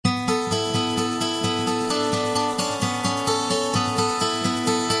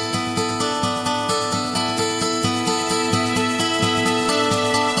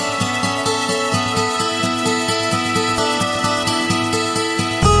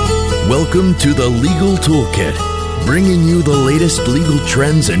Welcome to the Legal Toolkit, bringing you the latest legal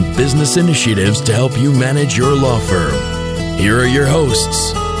trends and business initiatives to help you manage your law firm. Here are your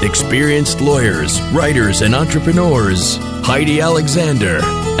hosts, experienced lawyers, writers, and entrepreneurs, Heidi Alexander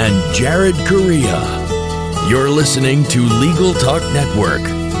and Jared Correia. You're listening to Legal Talk Network.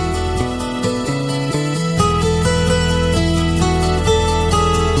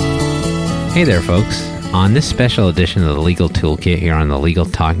 Hey there, folks. On this special edition of the Legal Toolkit here on the Legal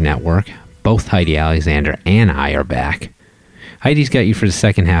Talk Network, both Heidi Alexander and I are back. Heidi's got you for the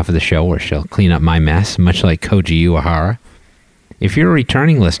second half of the show where she'll clean up my mess, much like Koji Uehara. If you're a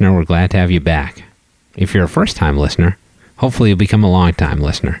returning listener, we're glad to have you back. If you're a first-time listener, hopefully you'll become a long-time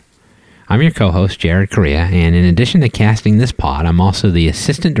listener. I'm your co-host, Jared Correia, and in addition to casting this pod, I'm also the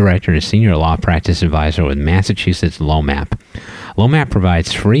Assistant Director and Senior Law Practice Advisor with Massachusetts LoMap. LoMap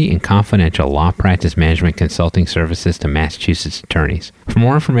provides free and confidential law practice management consulting services to Massachusetts attorneys. For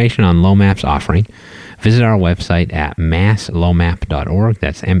more information on LoMap's offering, visit our website at masslomap.org.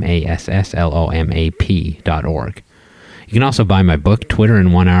 That's masslomap.org. You can also buy my book, Twitter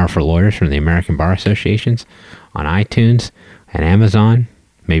in 1 Hour for Lawyers from the American Bar Associations, on iTunes and Amazon,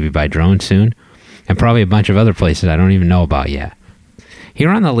 maybe by drone soon, and probably a bunch of other places I don't even know about yet. Here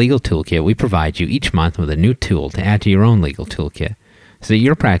on the Legal Toolkit, we provide you each month with a new tool to add to your own legal toolkit so that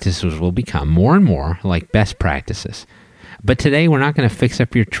your practices will become more and more like best practices. But today, we're not going to fix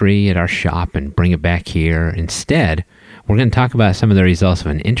up your tree at our shop and bring it back here. Instead, we're going to talk about some of the results of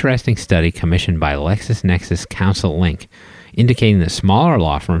an interesting study commissioned by LexisNexis CounselLink, indicating that smaller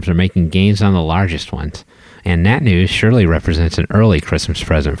law firms are making gains on the largest ones. And that news surely represents an early Christmas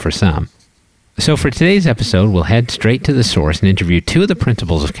present for some. So for today's episode, we'll head straight to the source and interview two of the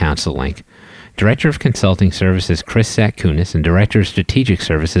principals of CounselLink, Director of Consulting Services Kris Satkunas and Director of Strategic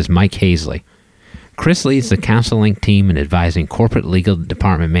Services Mike Haysley. Kris leads the CounselLink team in advising corporate legal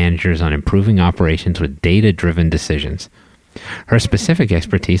department managers on improving operations with data-driven decisions. Her specific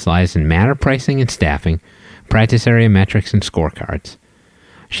expertise lies in matter pricing and staffing, practice area metrics, and scorecards.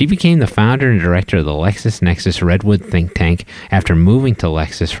 She became the founder and director of the LexisNexis Redwood think tank after moving to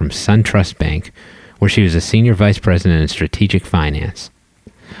Lexis from SunTrust Bank, where she was a senior vice president in strategic finance.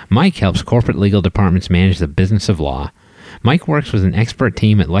 Mike helps corporate legal departments manage the business of law. Mike works with an expert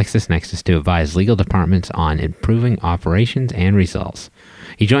team at LexisNexis to advise legal departments on improving operations and results.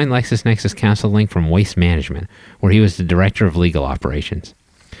 He joined LexisNexis CounselLink from Waste Management, where he was the director of legal operations.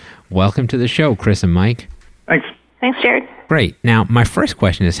 Welcome to the show, Kris and Mike. Thanks. Thanks, Jared. Great. Now, my first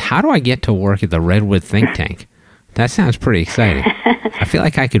question is, how do I get to work at the Redwood think tank? That sounds pretty exciting. I feel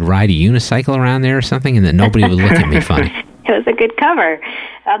like I could ride a unicycle around there or something and that nobody would look at me funny. It was a good cover.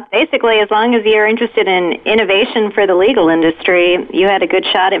 Basically, as long as you're interested in innovation for the legal industry, you had a good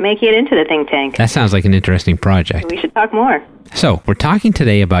shot at making it into the think tank. That sounds like an interesting project. We should talk more. So, we're talking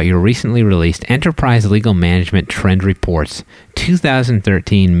today about your recently released Enterprise Legal Management Trend Reports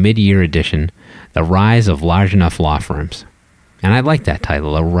 2013 Mid-Year Edition, The Rise of Large Enough Law Firms. And I like that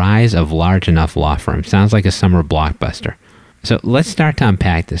title, The Rise of Large Enough Law Firms. Sounds like a summer blockbuster. So let's start to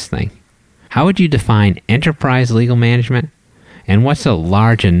unpack this thing. How would you define enterprise legal management? And what's a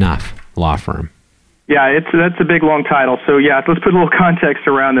large enough law firm? Yeah, that's a big, long title. So, let's put a little context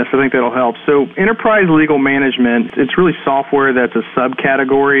around this. I think that'll help. So, enterprise legal management, it's really software that's a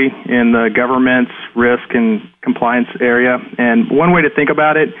subcategory in the government's risk and compliance area. And one way to think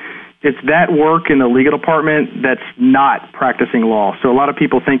about it, it's that work in the legal department that's not practicing law. So a lot of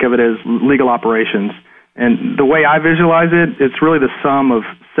people think of it as legal operations. And the way I visualize it, it's really the sum of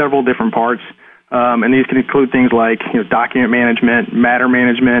several different parts. And these can include things like document management, matter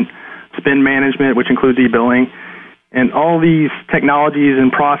management, spend management, which includes e-billing. And all these technologies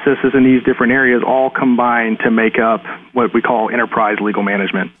and processes in these different areas all combine to make up what we call enterprise legal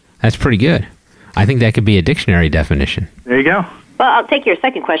management. That's pretty good. I think that could be a dictionary definition. There you go. Well, I'll take your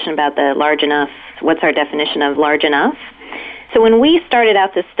second question about the large enough. What's our definition of large enough? So when we started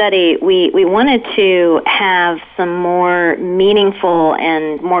out this study, we wanted to have some more meaningful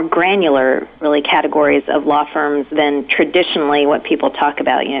and more granular, really, categories of law firms than traditionally what people talk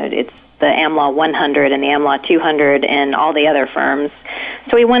about. It's the AmLaw 100 and the AmLaw 200 and all the other firms.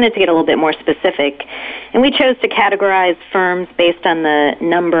 So we wanted to get a little bit more specific. And we chose to categorize firms based on the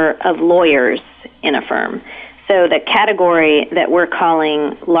number of lawyers in a firm. So the category that we're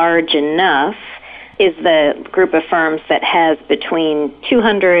calling large enough is the group of firms that has between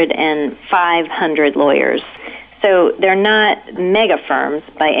 200 and 500 lawyers. So they're not mega firms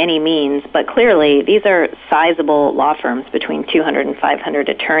by any means, but clearly these are sizable law firms between 200 and 500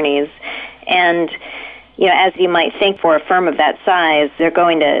 attorneys. And as you might think for a firm of that size, they're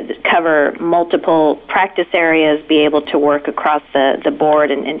going to cover multiple practice areas, be able to work across the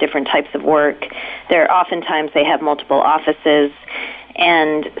board in different types of work. Oftentimes they have multiple offices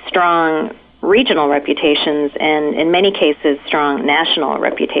and strong regional reputations, and in many cases strong national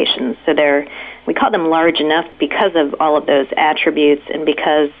reputations. So we call them large enough because of all of those attributes and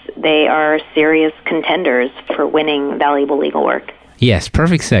because they are serious contenders for winning valuable legal work. Yes,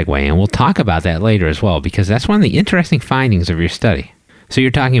 perfect segue, and we'll talk about that later as well, because that's one of the interesting findings of your study. So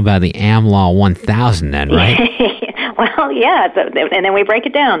you're talking about the AmLaw 1000 then, right? Well, yeah, and then we break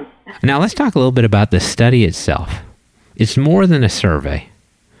it down. Now let's talk a little bit about the study itself. It's more than a survey.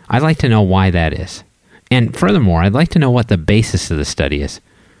 I'd like to know why that is. And furthermore, I'd like to know what the basis of the study is.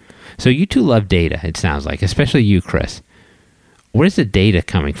 So you two love data, it sounds like, especially you, Kris. Where's the data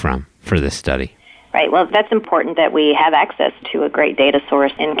coming from for this study? Right. Well, that's important that we have access to a great data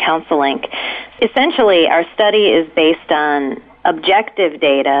source in CounselLink. Essentially, our study is based on objective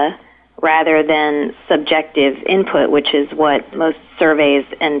data rather than subjective input, which is what most surveys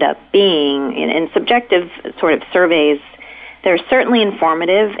end up being. In subjective sort of surveys, they're certainly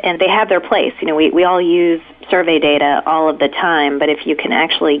informative, and they have their place. We all use survey data all of the time, but if you can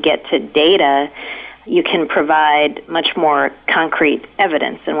actually get to data, you can provide much more concrete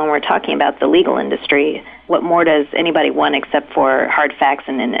evidence. And when we're talking about the legal industry, what more does anybody want except for hard facts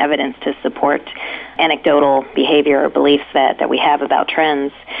and evidence to support anecdotal behavior or beliefs that we have about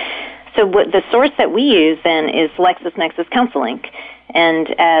trends? So the source that we use then is LexisNexis CounselLink.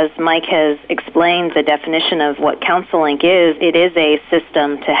 And as Mike has explained the definition of what CounselLink is, it is a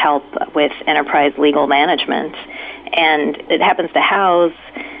system to help with enterprise legal management. And it happens to house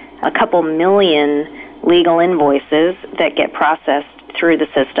a couple million legal invoices that get processed through the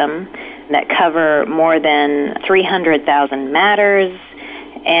system that cover more than 300,000 matters.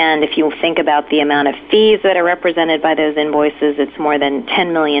 And if you think about the amount of fees that are represented by those invoices, it's more than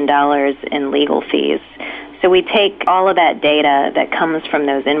 $10 million in legal fees. So we take all of that data that comes from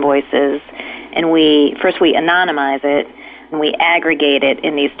those invoices, and we anonymize it, and we aggregate it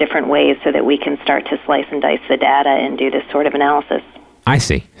in these different ways so that we can start to slice and dice the data and do this sort of analysis. I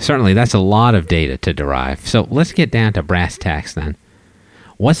see. Certainly, that's a lot of data to derive. So let's get down to brass tacks then.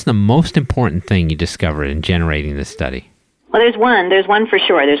 What's the most important thing you discovered in generating this study? Well, there's one for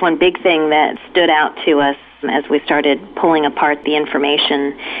sure. There's one big thing that stood out to us as we started pulling apart the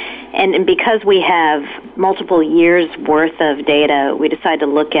information. And because we have multiple years' worth of data, we decided to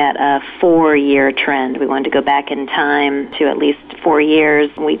look at a 4-year trend. We wanted to go back in time to at least 4 years.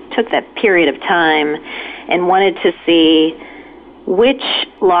 We took that period of time and wanted to see which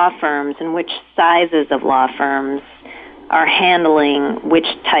law firms and which sizes of law firms are handling which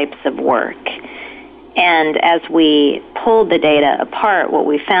types of work. And as we pulled the data apart, what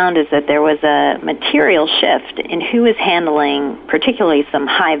we found is that there was a material shift in who is handling particularly some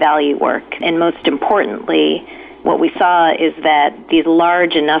high-value work. And most importantly, what we saw is that these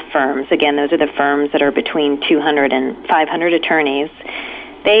large enough firms, again, those are the firms that are between 200 and 500 attorneys,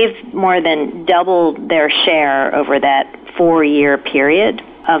 they've more than doubled their share over that 4-year period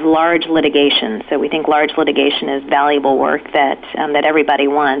of large litigation. So we think large litigation is valuable work that everybody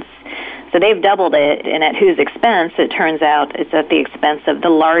wants. So they've doubled it, and at whose expense? It turns out it's at the expense of the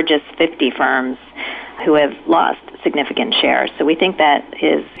largest 50 firms who have lost significant share. So we think that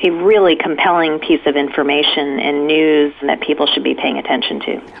is a really compelling piece of information and news that people should be paying attention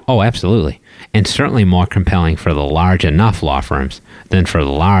to. Oh, absolutely. And certainly more compelling for the large enough law firms than for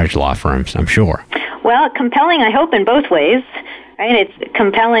the large law firms, I'm sure. Well, compelling, I hope, in both ways. Right? It's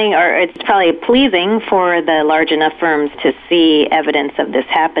compelling, or it's probably pleasing for the large enough firms to see evidence of this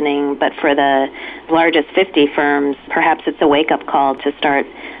happening, but for the largest 50 firms, perhaps it's a wake-up call to start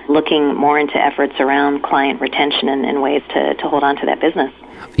looking more into efforts around client retention and ways to hold on to that business.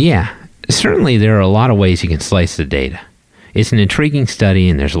 Yeah, certainly there are a lot of ways you can slice the data. It's an intriguing study,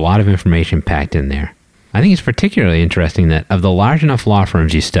 and there's a lot of information packed in there. I think it's particularly interesting that of the large enough law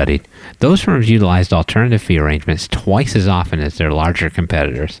firms you studied, those firms utilized alternative fee arrangements twice as often as their larger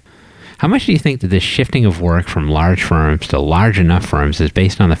competitors. How much do you think that this shifting of work from large firms to large enough firms is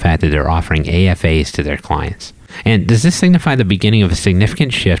based on the fact that they're offering AFAs to their clients? And does this signify the beginning of a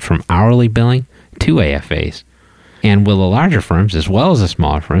significant shift from hourly billing to AFAs? And will the larger firms, as well as the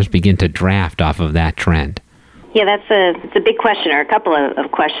smaller firms, begin to draft off of that trend? Yeah, it's a big question, or a couple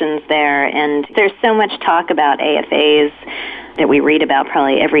of questions there. And there's so much talk about AFAs that we read about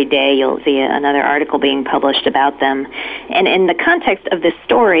probably every day. You'll see another article being published about them. And in the context of this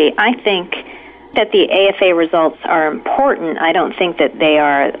story, I think that the AFA results are important. I don't think that they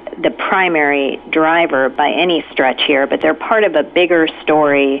are the primary driver by any stretch here, but they're part of a bigger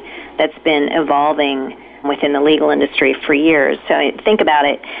story that's been evolving within the legal industry for years. So think about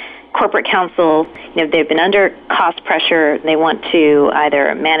it. Corporate counsel, they've been under cost pressure. They want to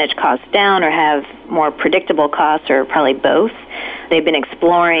either manage costs down or have more predictable costs, or probably both. They've been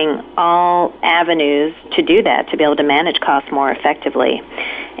exploring all avenues to do that, to be able to manage costs more effectively.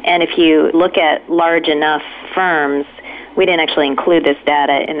 And if you look at large enough firms, we didn't actually include this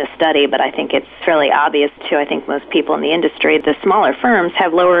data in the study, but I think it's fairly obvious to, I think, most people in the industry. The smaller firms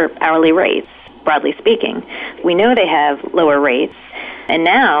have lower hourly rates, broadly speaking. We know they have lower rates. And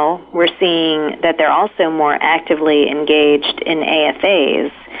now we're seeing that they're also more actively engaged in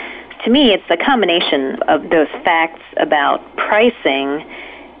AFAs. To me, it's the combination of those facts about pricing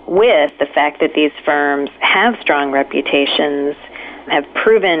with the fact that these firms have strong reputations, have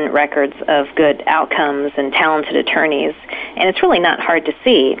proven records of good outcomes and talented attorneys. And it's really not hard to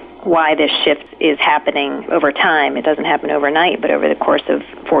see why this shift is happening over time. It doesn't happen overnight, but over the course of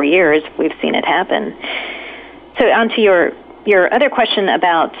 4 years, we've seen it happen. So on to your other question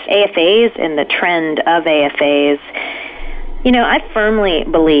about AFAs and the trend of AFAs, I firmly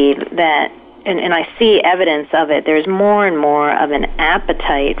believe that, and I see evidence of it, there's more and more of an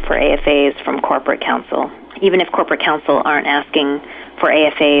appetite for AFAs from corporate counsel. Even if corporate counsel aren't asking for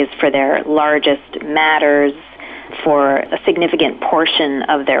AFAs for their largest matters, for a significant portion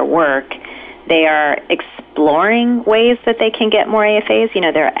of their work, they are exploring ways that they can get more AFAs.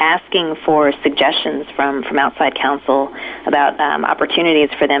 They're asking for suggestions from outside counsel about opportunities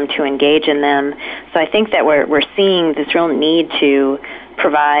for them to engage in them. So I think that we're seeing this real need to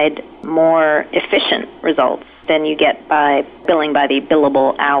provide more efficient results than you get by billing by the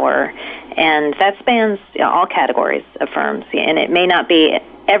billable hour. And that spans all categories of firms. And it may not be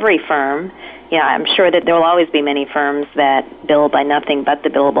every firm. I'm sure that there will always be many firms that bill by nothing but the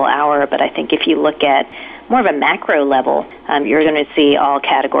billable hour, but I think if you look at more of a macro level, you're going to see all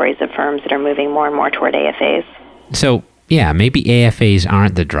categories of firms that are moving more and more toward AFAs. So, maybe AFAs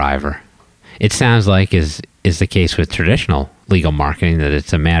aren't the driver. It sounds like is the case with traditional legal marketing, that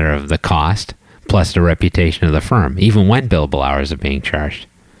it's a matter of the cost plus the reputation of the firm, even when billable hours are being charged.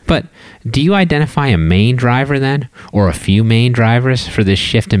 But do you identify a main driver then, or a few main drivers for this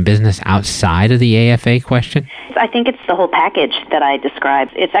shift in business outside of the AFA question? I think it's the whole package that I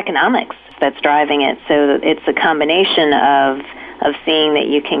described. It's economics that's driving it. So it's a combination of seeing that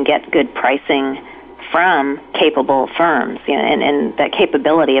you can get good pricing from capable firms, and that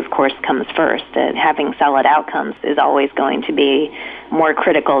capability, of course, comes first. Having solid outcomes is always going to be more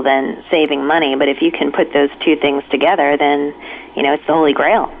critical than saving money. But if you can put those two things together, then it's the holy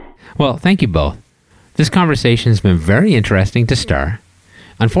grail. Well, thank you both. This conversation has been very interesting to start.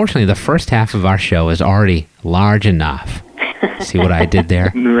 Unfortunately, the first half of our show is already large enough. See what I did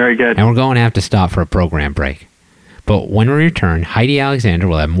there? Very good. And we're going to have to stop for a program break. But when we return, Heidi Alexander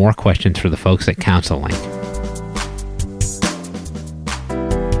will have more questions for the folks at CounselLink.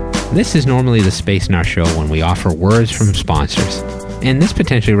 This is normally the space in our show when we offer words from sponsors, and this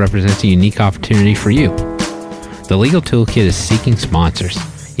potentially represents a unique opportunity for you. The Legal Toolkit is seeking sponsors.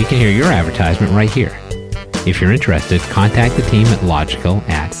 You can hear your advertisement right here. If you're interested, contact the team at Logical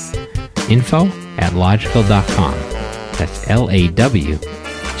at info@logical.com. That's LAWGICAL.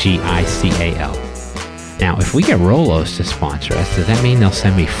 Now, if we get Rolos to sponsor us, does that mean they'll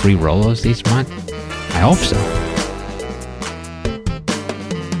send me free Rolos each month? I hope so.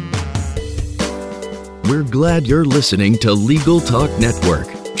 We're glad you're listening to Legal Talk Network.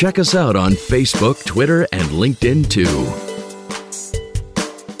 Check us out on Facebook, Twitter, and LinkedIn too.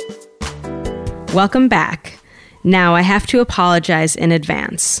 Welcome back. Now I have to apologize in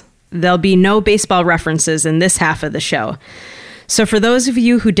advance. There'll be no baseball references in this half of the show. So for those of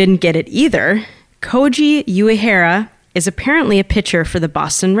you who didn't get it either, Koji Uehara is apparently a pitcher for the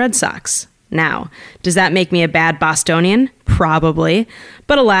Boston Red Sox. Now, does that make me a bad Bostonian? Probably.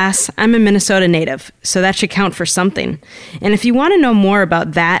 But alas, I'm a Minnesota native, so that should count for something. And if you want to know more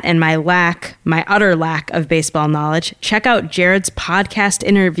about that and my utter lack of baseball knowledge, check out Jared's podcast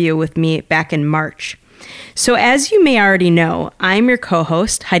interview with me back in March. So as you may already know, I'm your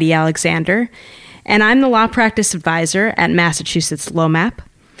co-host, Heidi Alexander, and I'm the law practice advisor at Massachusetts LOMAP.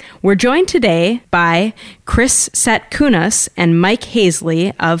 We're joined today by Kris Satkunas and Mike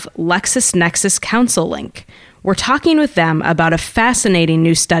Haysley of LexisNexis CounselLink. We're talking with them about a fascinating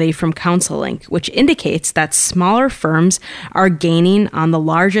new study from CounselLink, which indicates that smaller firms are gaining on the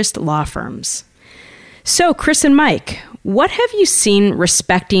largest law firms. So, Kris and Mike, what have you seen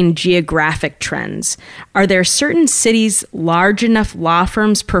respecting geographic trends? Are there certain cities large enough law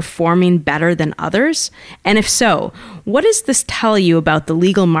firms performing better than others? And if so, what does this tell you about the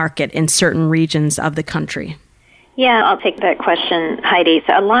legal market in certain regions of the country? Yeah, I'll take that question, Heidi.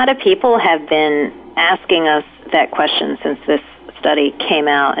 So a lot of people have been asking us that question since this study came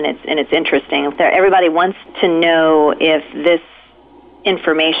out, and it's interesting. Everybody wants to know if this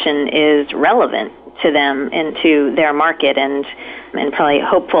information is relevant to them and to their market, and probably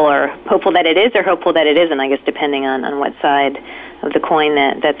hopeful that it is or hopeful that it isn't, I guess, depending on what side of the coin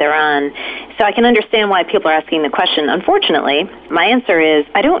that they're on. So I can understand why people are asking the question. Unfortunately, my answer is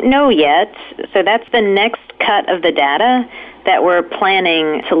I don't know yet. So that's the next cut of the data that we're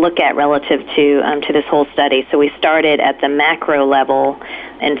planning to look at relative to this whole study. So we started at the macro level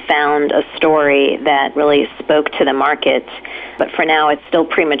and found a story that really spoke to the market. But for now, it's still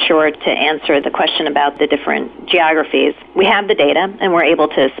premature to answer the question about the different geographies. We have the data, and we're able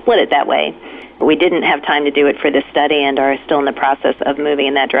to split it that way. We didn't have time to do it for this study and are still in the process of moving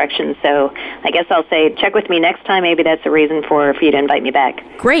in that direction. So I guess I'll say check with me next time. Maybe that's a reason for you to invite me back.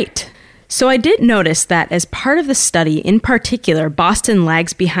 Great. So I did notice that as part of the study, in particular, Boston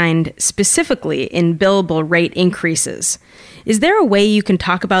lags behind specifically in billable rate increases. Is there a way you can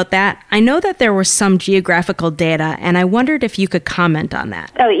talk about that? I know that there was some geographical data, and I wondered if you could comment on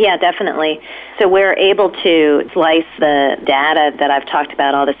that. Oh, yeah, definitely. So we're able to slice the data that I've talked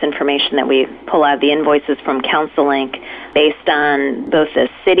about, all this information that we pull out, the invoices from CounselLink, based on both the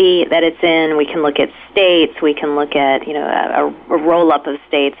city that it's in. We can look at states. We can look at, a roll-up of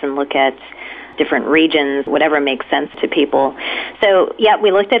states and look at different regions, whatever makes sense to people. So, yeah,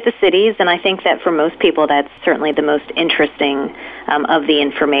 we looked at the cities, and I think that for most people that's certainly the most interesting of the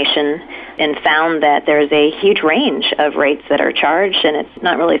information, and found that there's a huge range of rates that are charged, and it's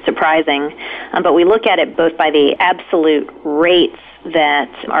not really surprising. But we look at it both by the absolute rates that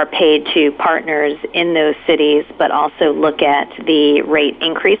are paid to partners in those cities, but also look at the rate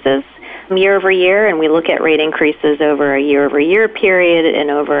increases year over year, and we look at rate increases over a year-over-year period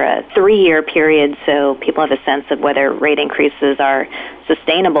and over a 3-year period, so people have a sense of whether rate increases are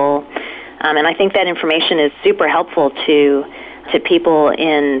sustainable. And I think that information is super helpful to people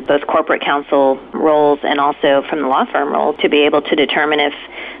in both corporate counsel roles and also from the law firm role to be able to determine if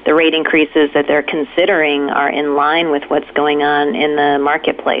the rate increases that they're considering are in line with what's going on in the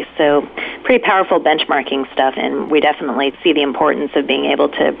marketplace. So pretty powerful benchmarking stuff, and we definitely see the importance of being able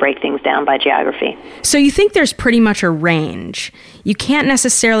to break things down by geography. So you think there's pretty much a range. You can't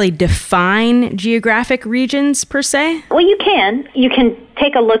necessarily define geographic regions per se? Well, you can. You can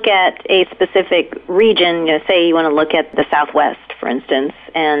take a look at a specific region, say you want to look at the Southwest, for instance,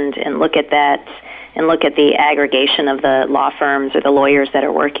 and look at that and look at the aggregation of the law firms or the lawyers that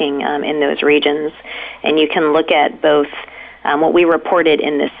are working in those regions. And you can look at both what we reported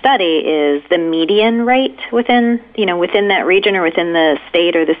in this study is the median rate within that region or within the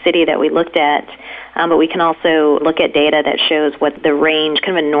state or the city that we looked at. But we can also look at data that shows what the range,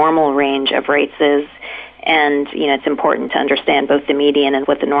 kind of a normal range of rates is. And, it's important to understand both the median and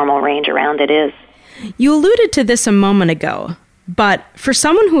what the normal range around it is. You alluded to this a moment ago, but for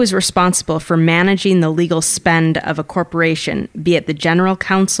someone who is responsible for managing the legal spend of a corporation, be it the general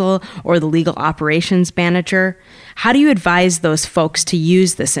counsel or the legal operations manager, how do you advise those folks to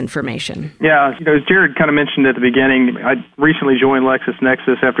use this information? Yeah, as Jared kind of mentioned at the beginning, I recently joined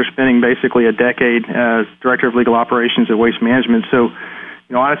LexisNexis after spending basically a decade as Director of Legal Operations at Waste Management. So,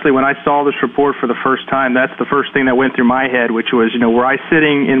 honestly, when I saw this report for the first time, that's the first thing that went through my head, which was, were I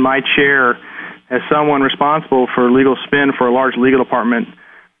sitting in my chair as someone responsible for legal spend for a large legal department,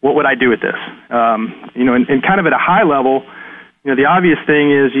 what would I do with this? And kind of at a high level, the obvious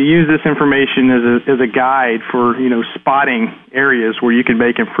thing is you use this information as a guide for, spotting areas where you can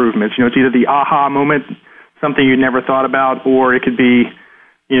make improvements. It's either the aha moment, something you'd never thought about, or it could be,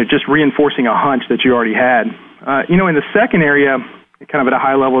 just reinforcing a hunch that you already had. In the second area, kind of at a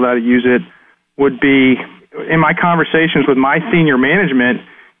high level that I use it, would be in my conversations with my senior management,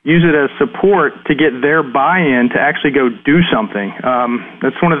 use it as support to get their buy-in to actually go do something.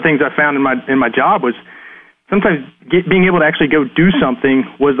 That's one of the things I found in my job was sometimes being able to actually go do something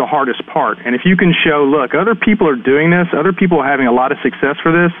was the hardest part. And if you can show, look, other people are doing this, other people are having a lot of success for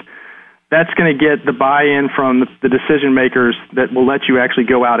this, that's going to get the buy-in from the decision makers that will let you actually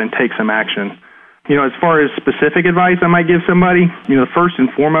go out and take some action. As far as specific advice I might give somebody, first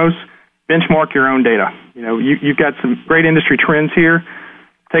and foremost, benchmark your own data. You've got some great industry trends here.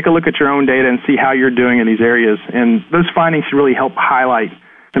 Take a look at your own data and see how you're doing in these areas. And those findings really help highlight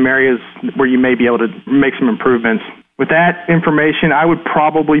some areas where you may be able to make some improvements. With that information, I would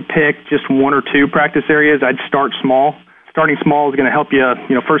probably pick just 1 or 2 practice areas. I'd start small. Starting small is going to help you,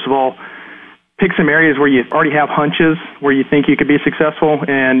 first of all, pick some areas where you already have hunches, where you think you could be successful,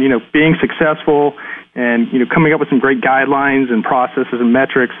 and, being successful and, coming up with some great guidelines and processes and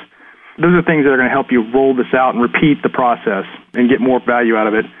metrics Those are things that are going to help you roll this out and repeat the process and get more value out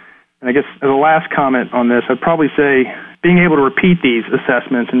of it. And I guess as a last comment on this, I'd probably say being able to repeat these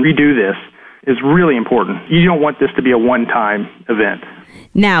assessments and redo this is really important. You don't want this to be a one-time event.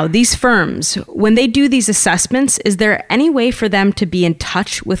 Now, these firms, when they do these assessments, is there any way for them to be in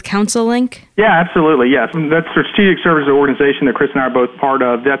touch with CounselLink? Yeah, absolutely, yes. That's the strategic services organization that Kris and I are both part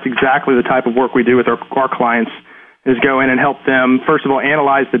of. That's exactly the type of work we do with our clients, is go in and help them, first of all,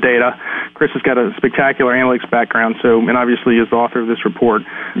 analyze the data. Kris has got a spectacular analytics background, and obviously is the author of this report.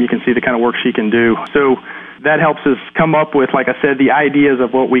 You can see the kind of work she can do. So that helps us come up with, like I said, the ideas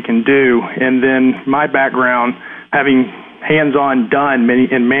of what we can do. And then my background, having hands-on done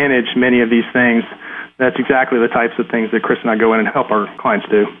and managed many of these things, that's exactly the types of things that Kris and I go in and help our clients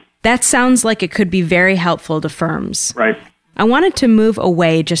do. That sounds like it could be very helpful to firms. Right. I wanted to move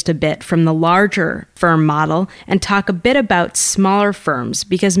away just a bit from the larger firm model and talk a bit about smaller firms,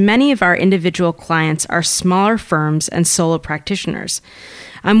 because many of our individual clients are smaller firms and solo practitioners.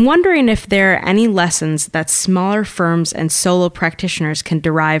 I'm wondering if there are any lessons that smaller firms and solo practitioners can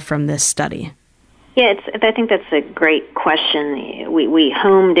derive from this study. Yeah, I think that's a great question. We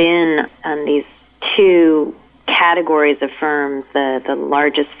homed in on these two categories of firms, the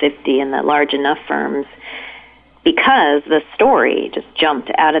largest 50 and the large enough firms, because the story just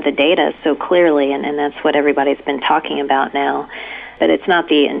jumped out of the data so clearly, and that's what everybody's been talking about now. But it's not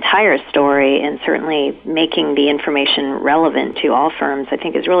the entire story, and certainly making the information relevant to all firms, I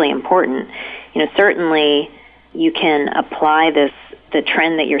think, is really important. Certainly you can apply the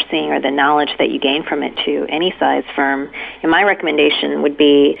trend that you're seeing or the knowledge that you gain from it to any size firm. And my recommendation would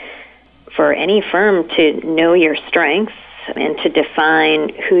be for any firm to know your strengths and to define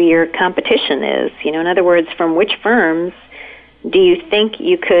who your competition is. In other words, from which firms do you think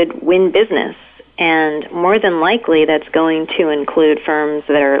you could win business? And more than likely, that's going to include firms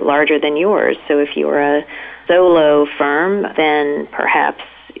that are larger than yours. So if you're a solo firm, then perhaps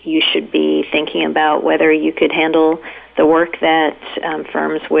you should be thinking about whether you could handle the work that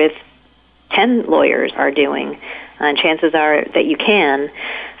firms with 10 lawyers are doing. And chances are that you can.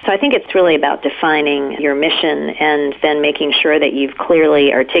 So I think it's really about defining your mission and then making sure that you've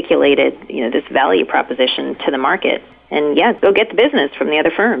clearly articulated, this value proposition to the market. And go get the business from the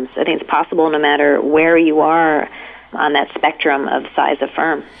other firms. I think it's possible no matter where you are on that spectrum of size of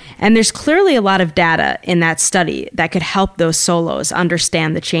firm. And there's clearly a lot of data in that study that could help those solos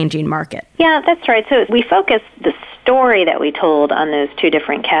understand the changing market. Yeah, that's right. So we focused the story that we told on those two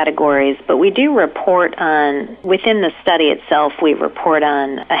different categories, but we do report on, within the study itself, we report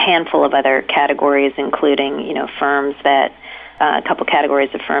on a handful of other categories, including, firms that, a couple categories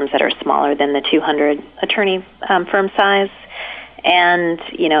of firms that are smaller than the 200 attorney firm size. And,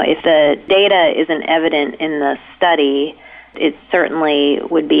 if the data isn't evident in the study, it certainly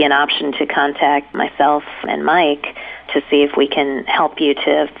would be an option to contact myself and Mike to see if we can help you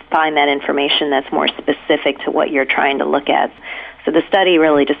to find that information that's more specific to what you're trying to look at. So the study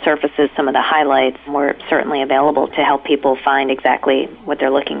really just surfaces some of the highlights. We're certainly available to help people find exactly what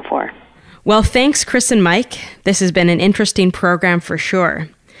they're looking for. Well, thanks, Kris and Mike. This has been an interesting program for sure.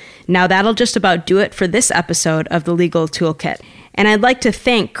 Now that'll just about do it for this episode of the Legal Toolkit. And I'd like to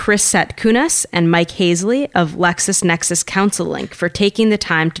thank Kris Satkunas and Mike Haysley of LexisNexis CounselLink for taking the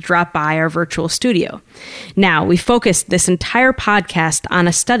time to drop by our virtual studio. Now, we focused this entire podcast on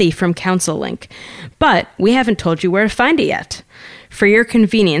a study from CounselLink, but we haven't told you where to find it yet. For your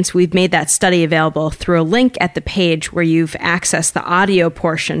convenience, we've made that study available through a link at the page where you've accessed the audio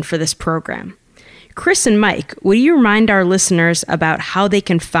portion for this program. Kris and Mike, will you remind our listeners about how they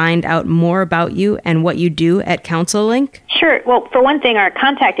can find out more about you and what you do at CounselLink? Sure. Well, for one thing, our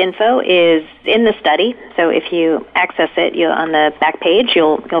contact info is in the study. So if you access it, on the back page,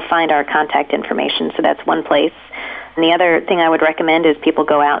 you'll find our contact information. So that's one place. And the other thing I would recommend is people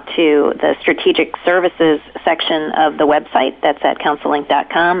go out to the strategic services section of the website. That's at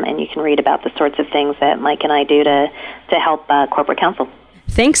CounselLink.com, and you can read about the sorts of things that Mike and I do to help corporate counsel.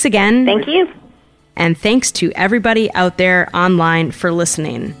 Thanks again. Thank you. And thanks to everybody out there online for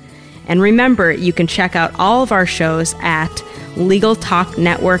listening. And remember, you can check out all of our shows at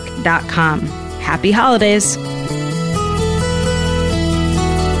LegalTalkNetwork.com. Happy holidays.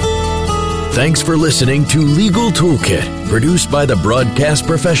 Thanks for listening to Legal Toolkit, produced by the broadcast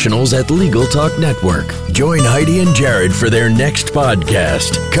professionals at Legal Talk Network. Join Heidi and Jared for their next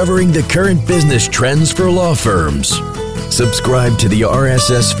podcast, covering the current business trends for law firms. Subscribe to the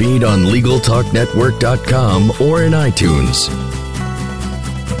RSS feed on LegalTalkNetwork.com or in iTunes.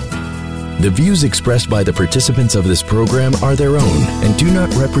 The views expressed by the participants of this program are their own and do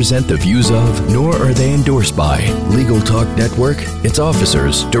not represent the views of, nor are they endorsed by, Legal Talk Network, its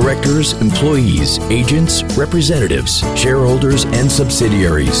officers, directors, employees, agents, representatives, shareholders, and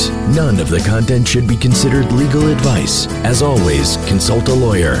subsidiaries. None of the content should be considered legal advice. As always, consult a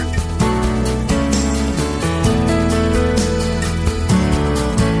lawyer.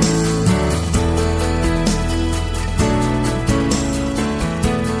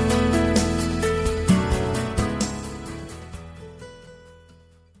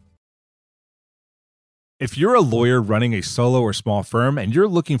 If you're a lawyer running a solo or small firm and you're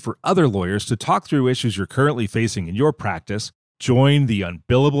looking for other lawyers to talk through issues you're currently facing in your practice, join the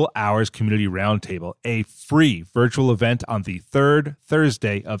Unbillable Hours Community Roundtable, a free virtual event on the third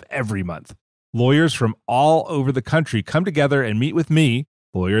Thursday of every month. Lawyers from all over the country come together and meet with me,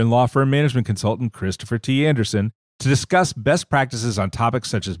 lawyer and law firm management consultant Christopher T. Anderson, to discuss best practices on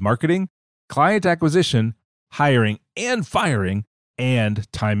topics such as marketing, client acquisition, hiring and firing,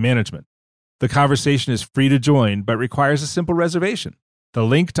 and time management. The conversation is free to join, but requires a simple reservation. The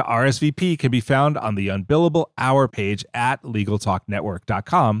link to RSVP can be found on the Unbillable Hour page at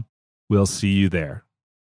LegalTalkNetwork.com. We'll see you there.